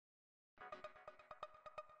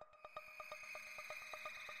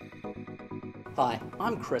Hi,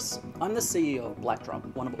 I'm Chris. I'm the CEO of Blackdrop,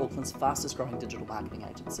 one of Auckland's fastest growing digital marketing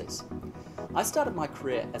agencies. I started my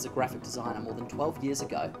career as a graphic designer more than 12 years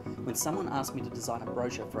ago when someone asked me to design a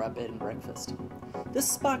brochure for our bed and breakfast. This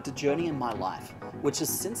sparked a journey in my life, which has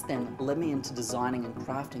since then led me into designing and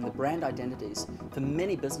crafting the brand identities for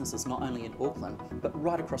many businesses not only in Auckland, but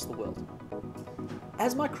right across the world.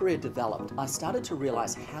 As my career developed, I started to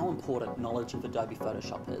realize how important knowledge of Adobe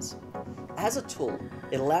Photoshop is. As a tool,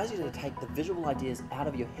 it allows you to take the visual ideas out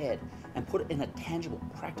of your head and put it in a tangible,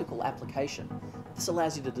 practical application. This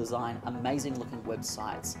allows you to design amazing looking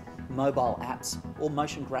websites, mobile apps, or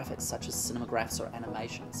motion graphics such as cinemagraphs or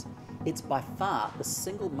animations. It's by far the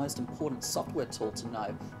single most important software tool to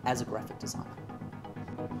know as a graphic designer.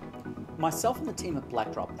 Myself and the team at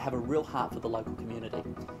Blackdrop have a real heart for the local community,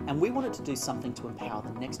 and we wanted to do something to empower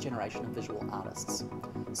the next generation of visual artists.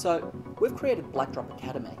 So we've created Blackdrop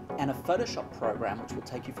Academy and a Photoshop program which will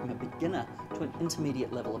take you from a beginner to an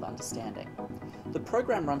intermediate level of understanding. The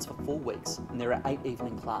program runs for 4 weeks and there are 8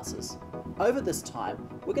 evening classes. Over this time,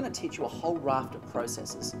 we're going to teach you a whole raft of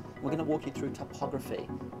processes. We're going to walk you through typography,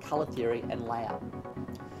 color theory and layout.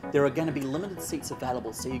 There are going to be limited seats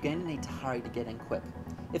available, so you're going to need to hurry to get in quick.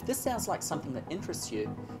 If this sounds like something that interests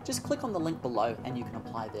you, just click on the link below and you can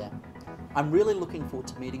apply there. I'm really looking forward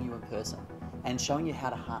to meeting you in person and showing you how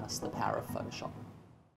to harness the power of Photoshop.